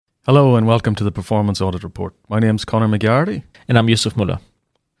Hello and welcome to the Performance Audit Report. My name's Conor McGarty. And I'm Yusuf Mullah.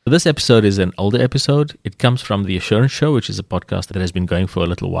 This episode is an older episode. It comes from The Assurance Show, which is a podcast that has been going for a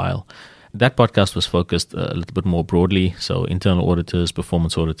little while. That podcast was focused a little bit more broadly, so internal auditors,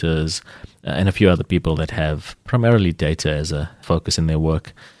 performance auditors, and a few other people that have primarily data as a focus in their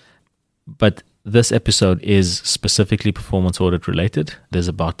work. But this episode is specifically performance audit related. There's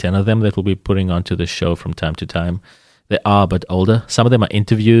about 10 of them that we'll be putting onto the show from time to time. They are but older. Some of them are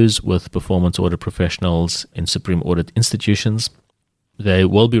interviews with performance audit professionals in Supreme Audit institutions. They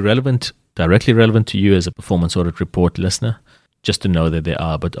will be directly relevant to you as a Performance Audit Report listener, just to know that they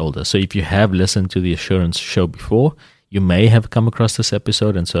are but older. So if you have listened to the Assurance Show before, you may have come across this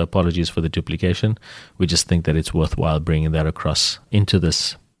episode, and so apologies for the duplication. We just think that it's worthwhile bringing that across into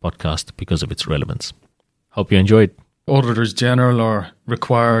this podcast because of its relevance. Hope you enjoyed. Auditors General are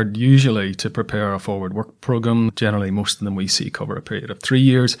required usually to prepare a forward work programme. Generally, most of them we see cover a period of 3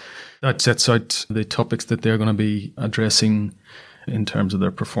 years. That sets out the topics that they're going to be addressing in terms of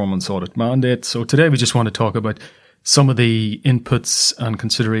their performance audit mandate. So today we just want to talk about some of the inputs and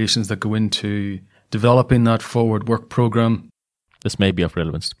considerations that go into developing that forward work programme. This may be of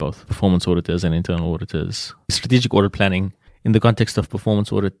relevance to both performance auditors and internal auditors. Strategic audit planning in the context of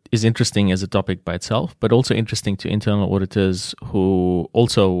performance audit is interesting as a topic by itself, but also interesting to internal auditors who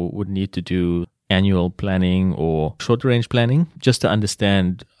also would need to do annual planning or short range planning, just to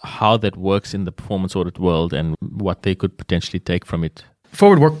understand how that works in the performance audit world and what they could potentially take from it.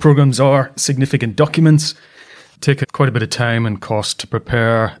 Forward work programs are significant documents, take quite a bit of time and cost to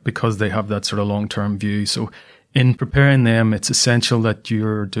prepare because they have that sort of long-term view. So in preparing them, it's essential that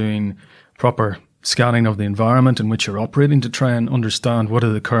you're doing proper scanning of the environment in which you're operating to try and understand what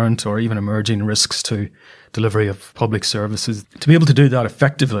are the current or even emerging risks to delivery of public services. To be able to do that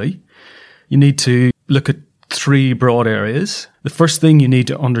effectively, you need to look at three broad areas. The first thing, you need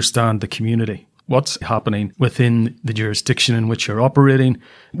to understand the community. What's happening within the jurisdiction in which you're operating?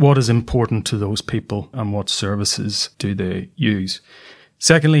 What is important to those people and what services do they use?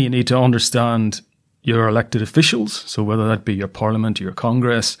 Secondly, you need to understand your elected officials. So whether that be your parliament or your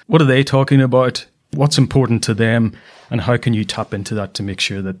Congress, what are they talking about? What's important to them? And how can you tap into that to make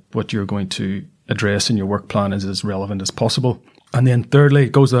sure that what you're going to address in your work plan is as relevant as possible? And then thirdly,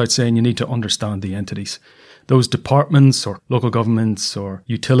 it goes without saying, you need to understand the entities. Those departments or local governments or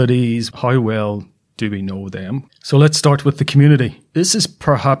utilities, how well do we know them? So let's start with the community. This is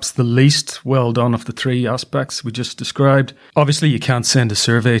perhaps the least well done of the three aspects we just described. Obviously, you can't send a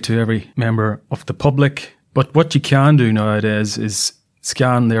survey to every member of the public, but what you can do nowadays is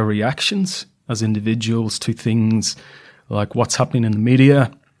scan their reactions as individuals to things like what's happening in the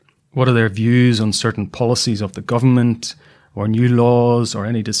media, what are their views on certain policies of the government or new laws or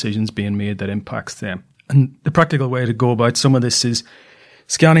any decisions being made that impacts them. And the practical way to go about some of this is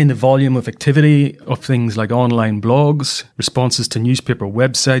scanning the volume of activity of things like online blogs, responses to newspaper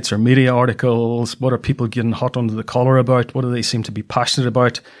websites or media articles. What are people getting hot under the collar about? What do they seem to be passionate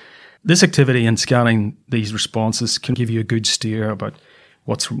about? This activity and scanning these responses can give you a good steer about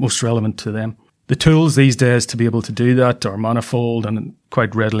what's most relevant to them. The tools these days to be able to do that are manifold and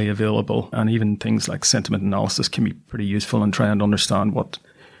quite readily available. And even things like sentiment analysis can be pretty useful in trying to understand what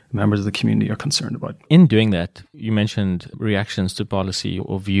members of the community are concerned about. In doing that, you mentioned reactions to policy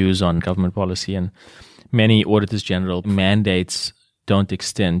or views on government policy, and many auditors general mandates don't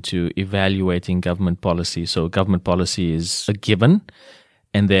extend to evaluating government policy. So government policy is a given,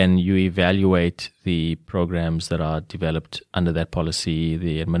 and then you evaluate the programs that are developed under that policy,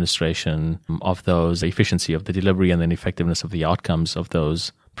 the administration of those, the efficiency of the delivery, and then effectiveness of the outcomes of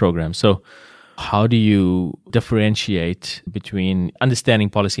those programs. So how do you differentiate between understanding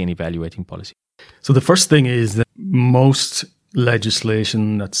policy and evaluating policy? So the first thing is that most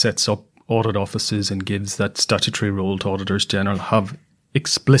legislation that sets up audit offices and gives that statutory role to Auditors General have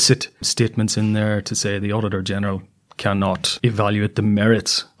explicit statements in there to say the Auditor General cannot evaluate the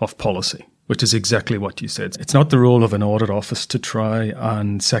merits of policy, which is exactly what you said. It's not the role of an audit office to try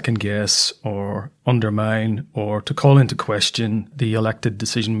and second guess or undermine or to call into question the elected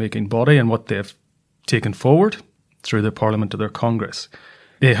decision-making body and what they've taken forward through their Parliament or their Congress.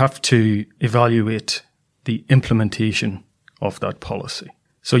 They have to evaluate the implementation of that policy.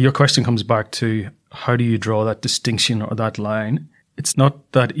 So your question comes back to how do you draw that distinction or that line? It's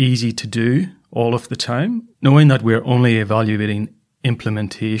not that easy to do all of the time. Knowing that we're only evaluating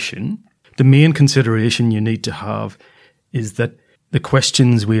implementation, the main consideration you need to have is that the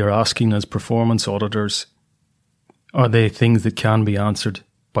questions we are asking as performance auditors, are they things that can be answered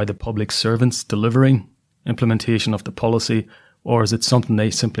by the public servants delivering implementation of the policy, or is it something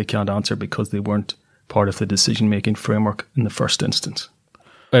they simply can't answer because they weren't part of the decision-making framework in the first instance?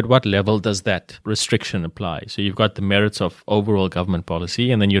 At what level does that restriction apply? So you've got the merits of overall government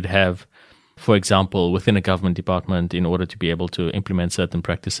policy, and then you'd have, for example, within a government department, in order to be able to implement certain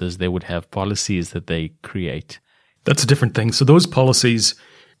practices, they would have policies that they create. That's a different thing. So those policies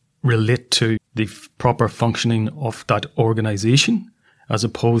relate to the proper functioning of that organization as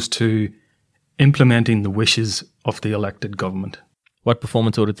opposed to implementing the wishes of the elected government. What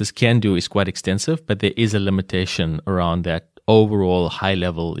performance auditors can do is quite extensive, but there is a limitation around that overall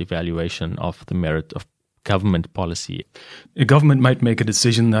high-level evaluation of the merit of government policy. A government might make a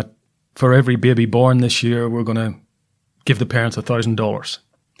decision that for every baby born this year, we're going to give the parents $1,000.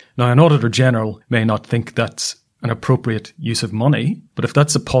 Now, an Auditor General may not think that's an appropriate use of money, but if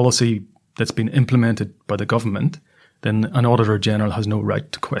that's a policy that's been implemented by the government, then an Auditor General has no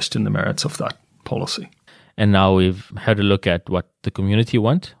right to question the merits of that policy. And now we've had a look at what the community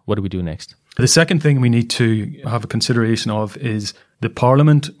want. What do we do next? The second thing we need to have a consideration of is the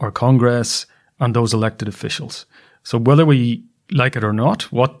Parliament or Congress and those elected officials. So whether we like it or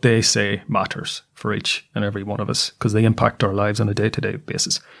not, what they say matters for each and every one of us because they impact our lives on a day-to-day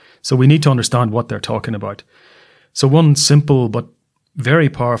basis. So we need to understand what they're talking about. So one simple but very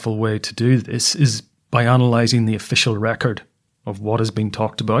powerful way to do this is by analysing the official record of what has been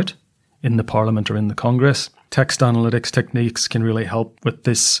talked about in the Parliament or in the Congress. Text analytics techniques can really help with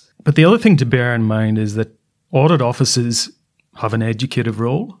this. But the other thing to bear in mind is that audit offices have an educative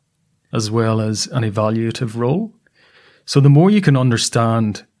role as well as an evaluative role. So the more you can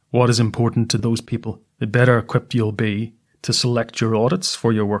understand what is important to those people, the better equipped you'll be to select your audits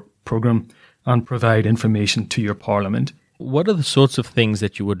for your work programme and provide information to your Parliament. What are the sorts of things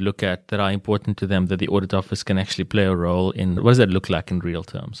that you would look at that are important to them that the audit office can actually play a role in? What does that look like in real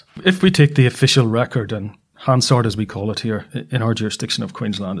terms? If we take the official record, and Hansard as we call it here in our jurisdiction of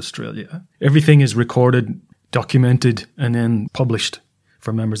Queensland, Australia, everything is recorded, documented, and then published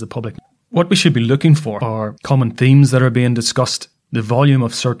for members of the public. What we should be looking for are common themes that are being discussed, the volume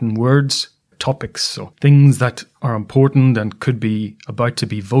of certain words, topics, so things that are important and could be about to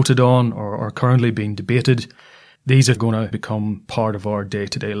be voted on or are currently being debated. These are going to become part of our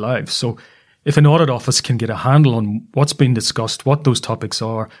day-to-day lives. So if an audit office can get a handle on what's being discussed, what those topics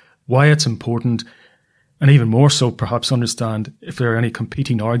are, why it's important, and even more so perhaps understand if there are any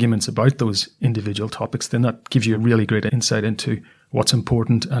competing arguments about those individual topics, then that gives you a really great insight into what's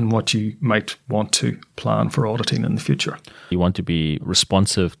important and what you might want to plan for auditing in the future. You want to be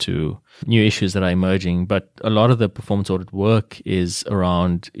responsive to new issues that are emerging, but a lot of the performance audit work is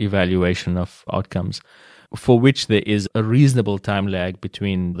around evaluation of outcomes, for which there is a reasonable time lag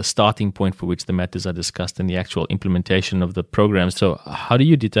between the starting point for which the matters are discussed and the actual implementation of the program. So how do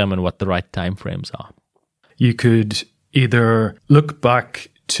you determine what the right timeframes are? You could either look back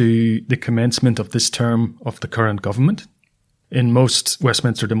to the commencement of this term of the current government. In most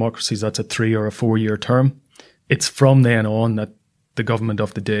Westminster democracies, that's a 3 or a 4 year term. It's from then on that the government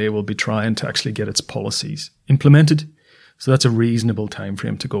of the day will be trying to actually get its policies implemented. So that's a reasonable time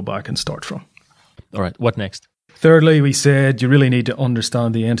frame to go back and start from. All right, what next? Thirdly, we said you really need to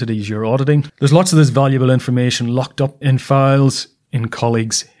understand the entities you're auditing. There's lots of this valuable information locked up in files in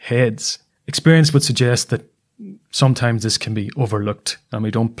colleagues' heads. Experience would suggest that sometimes this can be overlooked and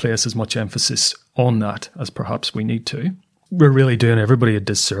we don't place as much emphasis on that as perhaps we need to. We're really doing everybody a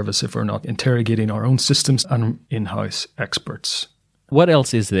disservice if we're not interrogating our own systems and in-house experts. What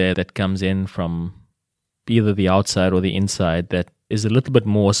else is there that comes in from either the outside or the inside that is a little bit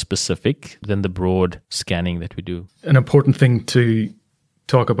more specific than the broad scanning that we do? An important thing to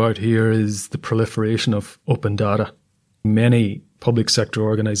talk about here is the proliferation of open data. Many public sector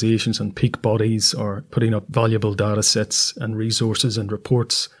organisations and peak bodies are putting up valuable data sets and resources and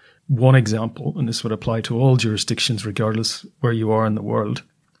reports. One example, and this would apply to all jurisdictions regardless where you are in the world,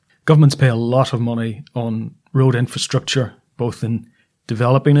 governments pay a lot of money on road infrastructure, both in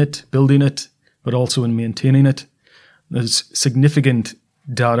developing it, building it, but also in maintaining it. There's significant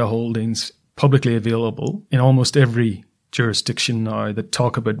data holdings publicly available in almost every jurisdiction now that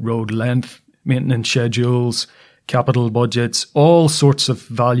talk about road length, maintenance schedules, capital budgets, all sorts of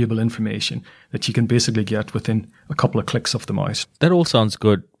valuable information that you can basically get within a couple of clicks of the mouse. That all sounds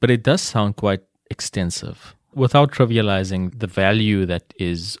good, but it does sound quite extensive. Without trivializing the value that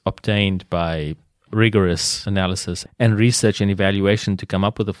is obtained by rigorous analysis and research and evaluation to come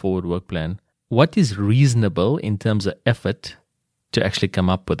up with a forward work plan, what is reasonable in terms of effort to actually come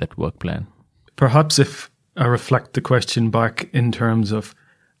up with that work plan? Perhaps if I reflect the question back in terms of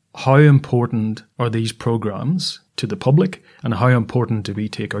how important are these programs to the public and how important do we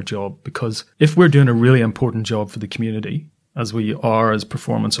take our job? Because if we're doing a really important job for the community, as we are as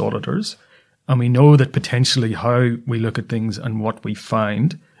performance auditors, and we know that potentially how we look at things and what we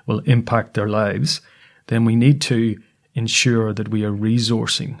find will impact their lives, then we need to ensure that we are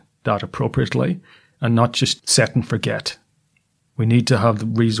resourcing that appropriately and not just set and forget. We need to have the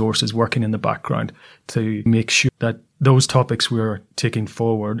resources working in the background to make sure that those topics we're taking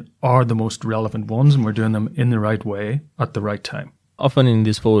forward are the most relevant ones and we're doing them in the right way at the right time. Often in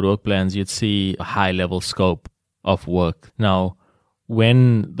these forward work plans, you'd see a high-level scope of work. Now,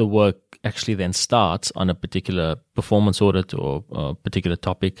 when the work actually then starts on a particular performance audit or a particular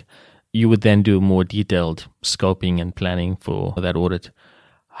topic, you would then do more detailed scoping and planning for that audit.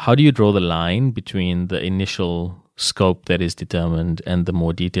 How do you draw the line between the initial scope that is determined and the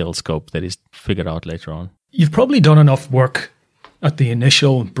more detailed scope that is figured out later on? You've probably done enough work at the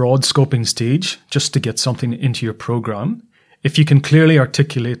initial broad scoping stage just to get something into your program if you can clearly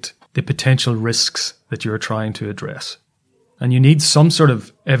articulate the potential risks that you're trying to address. And you need some sort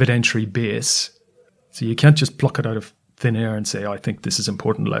of evidentiary base. So you can't just pluck it out of thin air and say, I think this is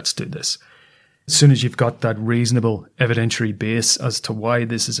important, let's do this. As soon as you've got that reasonable evidentiary base as to why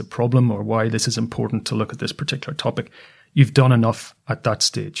this is a problem or why this is important to look at this particular topic, you've done enough at that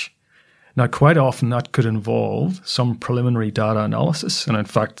stage. Now, quite often that could involve some preliminary data analysis. And in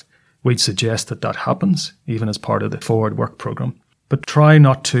fact, we'd suggest that that happens even as part of the forward work program. But try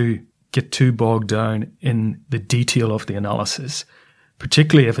not to get too bogged down in the detail of the analysis,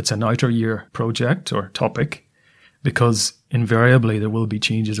 particularly if it's an outer year project or topic, because invariably there will be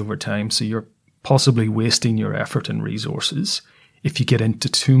changes over time. So you're possibly wasting your effort and resources if you get into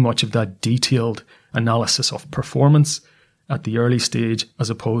too much of that detailed analysis of performance at the early stage, as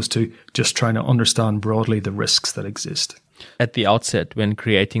opposed to just trying to understand broadly the risks that exist. At the outset, when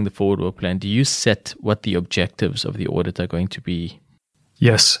creating the forward work plan, do you set what the objectives of the audit are going to be?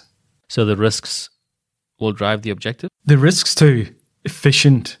 Yes. So the risks will drive the objective? The risks to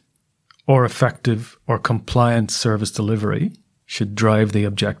efficient or effective or compliant service delivery should drive the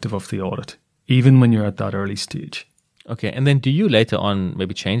objective of the audit, even when you're at that early stage. Okay, and then do you later on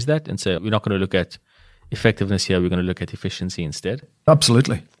maybe change that and say, we're not going to look at effectiveness here, we're going to look at efficiency instead?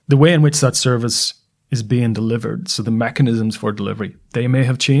 Absolutely. The way in which that service is being delivered, so the mechanisms for delivery, they may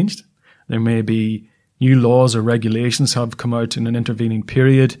have changed. There may be new laws or regulations have come out in an intervening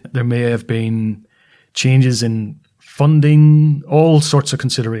period. There may have been changes in funding, all sorts of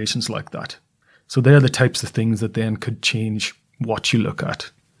considerations like that. So they're the types of things that then could change what you look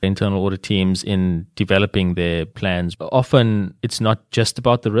at. Internal audit teams in developing their plans, often it's not just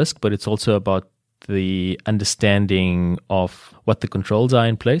about the risk, but it's also about the understanding of what the controls are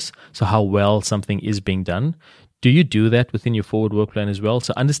in place, so how well something is being done. Do you do that within your forward work plan as well?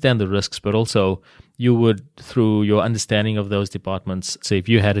 So understand the risks, but also you would, through your understanding of those departments, say if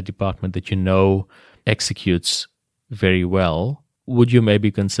you had a department that you know executes very well, would you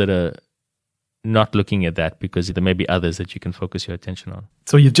maybe consider not looking at that because there may be others that you can focus your attention on?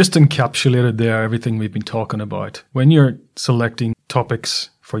 So you've just encapsulated there everything we've been talking about. When you're selecting topics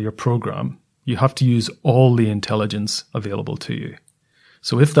for your program, you have to use all the intelligence available to you.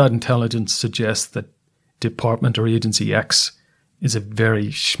 So if that intelligence suggests that department or agency X is a very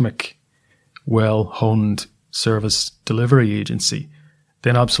schmick, well-honed service delivery agency,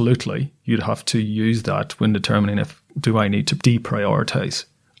 then absolutely you'd have to use that when determining if do I need to deprioritize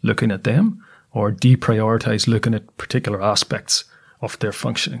looking at them or deprioritize looking at particular aspects of their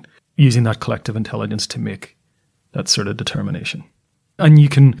functioning, using that collective intelligence to make that sort of determination. And you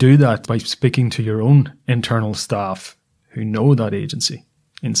can do that by speaking to your own internal staff who know that agency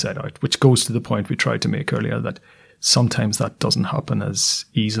inside out, which goes to the point we tried to make earlier that sometimes that doesn't happen as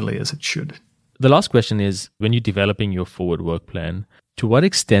easily as it should. The last question is, when you're developing your forward work plan, to what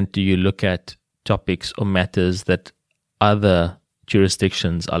extent do you look at topics or matters that other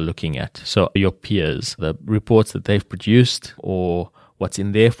jurisdictions are looking at? So your peers, the reports that they've produced or what's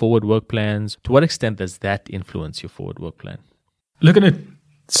in their forward work plans, to what extent does that influence your forward work plan? Looking at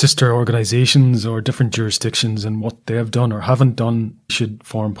sister organizations or different jurisdictions and what they have done or haven't done should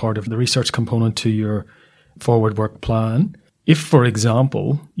form part of the research component to your forward work plan. If, for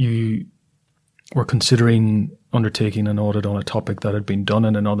example, you were considering undertaking an audit on a topic that had been done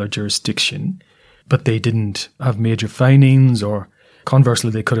in another jurisdiction, but they didn't have major findings, or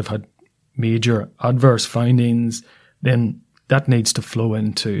conversely, they could have had major adverse findings, then that needs to flow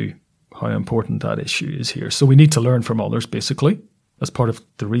into how important that issue is here. So we need to learn from others, basically, as part of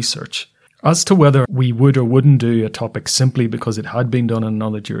the research. As to whether we would or wouldn't do a topic simply because it had been done in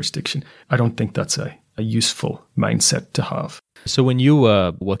another jurisdiction, I don't think that's a useful mindset to have. So when you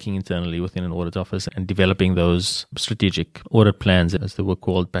were working internally within an audit office and developing those strategic audit plans, as they were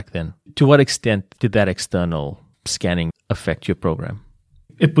called back then, to what extent did that external scanning affect your program?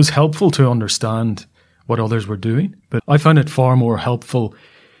 it was helpful to understand what others were doing, but I found it far more helpful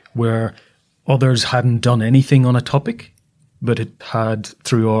where others hadn't done anything on a topic, but it had,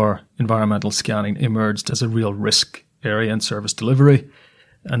 through our environmental scanning, emerged as a real risk area in service delivery.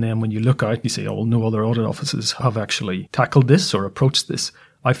 And then when you look out, you say, oh, well, no other audit offices have actually tackled this or approached this.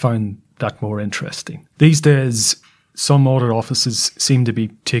 I found that more interesting. These days, some audit offices seem to be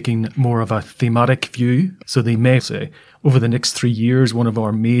taking more of a thematic view. So they may say, over the next 3 years, one of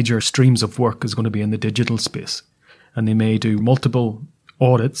our major streams of work is going to be in the digital space. And they may do multiple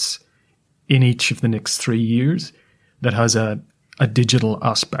audits in each of the next 3 years that has a digital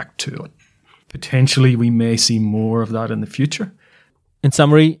aspect to it. Potentially, we may see more of that in the future. In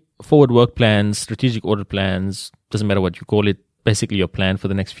summary, forward work plans, strategic audit plans, doesn't matter what you call it, basically your plan for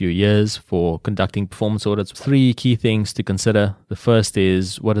the next few years for conducting performance audits. 3 key things to consider. The first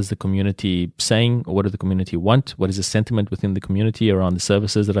is, what is the community saying, or what does the community want? What is the sentiment within the community around the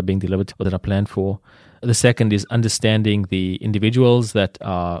services that are being delivered or that are planned for? The second is understanding the individuals that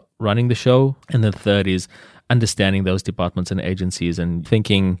are running the show. And the third is understanding those departments and agencies and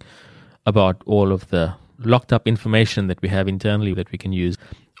thinking about all of the locked up information that we have internally that we can use.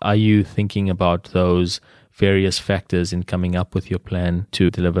 Are you thinking about those various factors in coming up with your plan to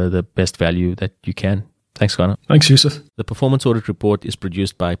deliver the best value that you can? Thanks, Connor. Thanks, Yusuf. The Performance Audit Report is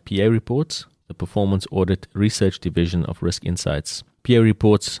produced by PA Reports, the Performance Audit Research Division of Risk Insights. PA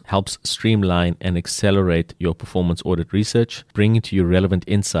Reports helps streamline and accelerate your performance audit research, bringing to you relevant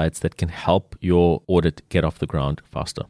insights that can help your audit get off the ground faster.